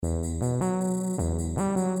Be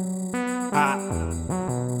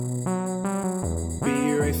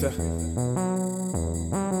eraser.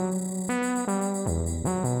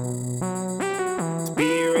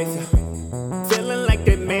 Be eraser. Feeling like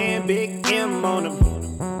that man, Big M on him.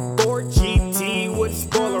 4GT with a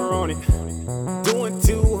spoiler on it. Doing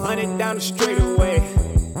 200 down the straightaway.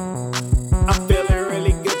 I'm feeling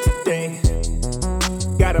really good today.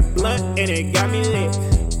 Got a blunt and it got me lit.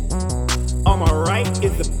 On my right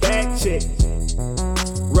is a bad chick.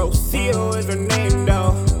 Rocio is her name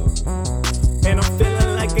though. And I'm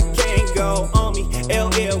feeling like I can't go on me.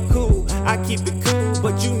 LL cool, I keep it cool.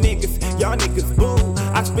 But you niggas, y'all niggas boo.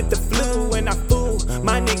 I spit the flu and I fool.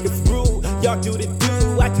 My niggas rule, y'all do the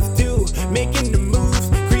do. I just do, making the moves,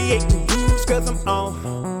 creating grooves. Cause I'm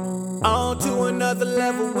on to another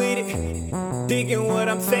level with it. Digging what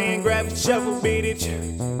I'm saying, grab a shovel, beat it.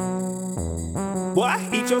 Boy,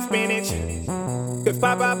 eat your spinach. Cause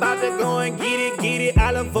Papa about to go and get it.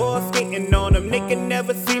 I love all skating on them. They can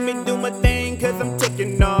never see me do my thing. Cause I'm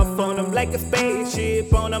taking off on them like a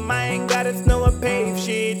spaceship on them. I ain't gotta snow or pave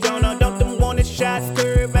shit. Don't them want a shot,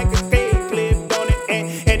 curve like a skate clip on it.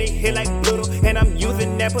 And it hit like little. And I'm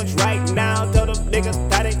using that punch right now. Tell them niggas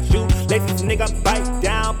how they shoot. Let this nigga bite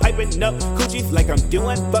down. Piping up coochies like I'm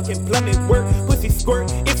doing fucking plumbing work. Pussy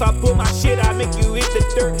squirt. If I pull my shit, I make you hit the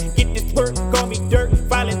dirt. Get this work, call me dirt.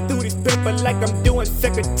 Filing through this paper like I'm doing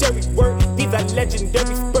secretary work. These are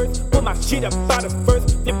legendary spurts. Put my shit up out of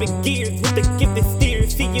first. Flipping gears with the gifted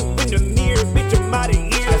steers. See you in the mirror, bitch, I'm out of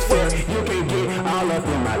here. I swear you can't get all up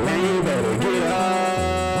in my lane. Better get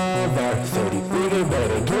over. So these niggas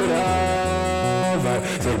better get over.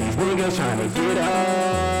 So these niggas tryna get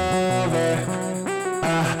over.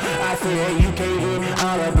 I said you can't get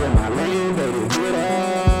all up in my lane. Better get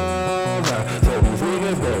over. So these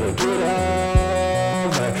niggas better get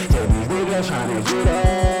over. So these niggas tryna get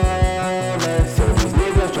over. So these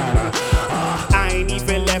niggas tryna. I ain't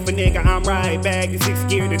even left a nigga, I'm right back. The 6th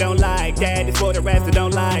gear that don't like that. It's for the rats that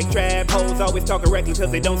don't like trap. Hoes always talking reckless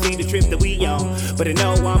cause they don't see the trip that we on. But I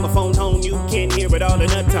know I'm a phone home, you can hear it all in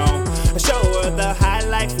a tone. I show her the high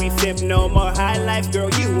life, we sip no more high life. Girl,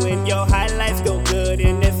 you and your highlights go good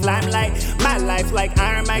in this limelight. My life's like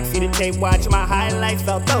Iron Mike, see the tape, watch my highlights.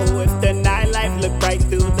 Although it's the nightlife, look right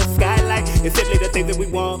through the skylight. It's simply the things that we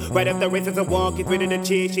want. Right after races I want, get rid of the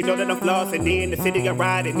chick. She know that I'm flossing in the city I'm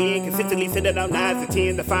riding in. Consistently sitting on 9s and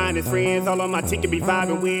 10s to find his friends. All on my ticket be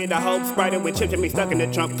vibing with. I hope Sprite with chips and me stuck in the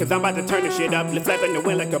trunk. Cause I'm about to turn the shit up. Let's flap in the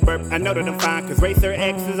wind like a burp. I know that I'm fine. Cause Racer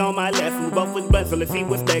X is on my left. We both with butts, so let's see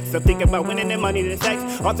what's next. I'm thinking about winning the money and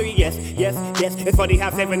sex. All three, yes, yes, yes. It's funny how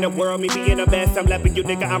saving the world, me being the best. I'm lapping you,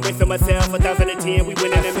 nigga. I'm racing myself. 1010, we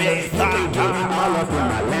winning the mix. All up in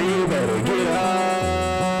my lane, better get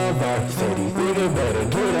over. Say these niggas better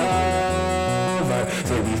get over.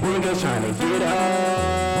 Say these niggas tryna get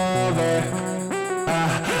over.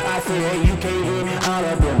 I said you can't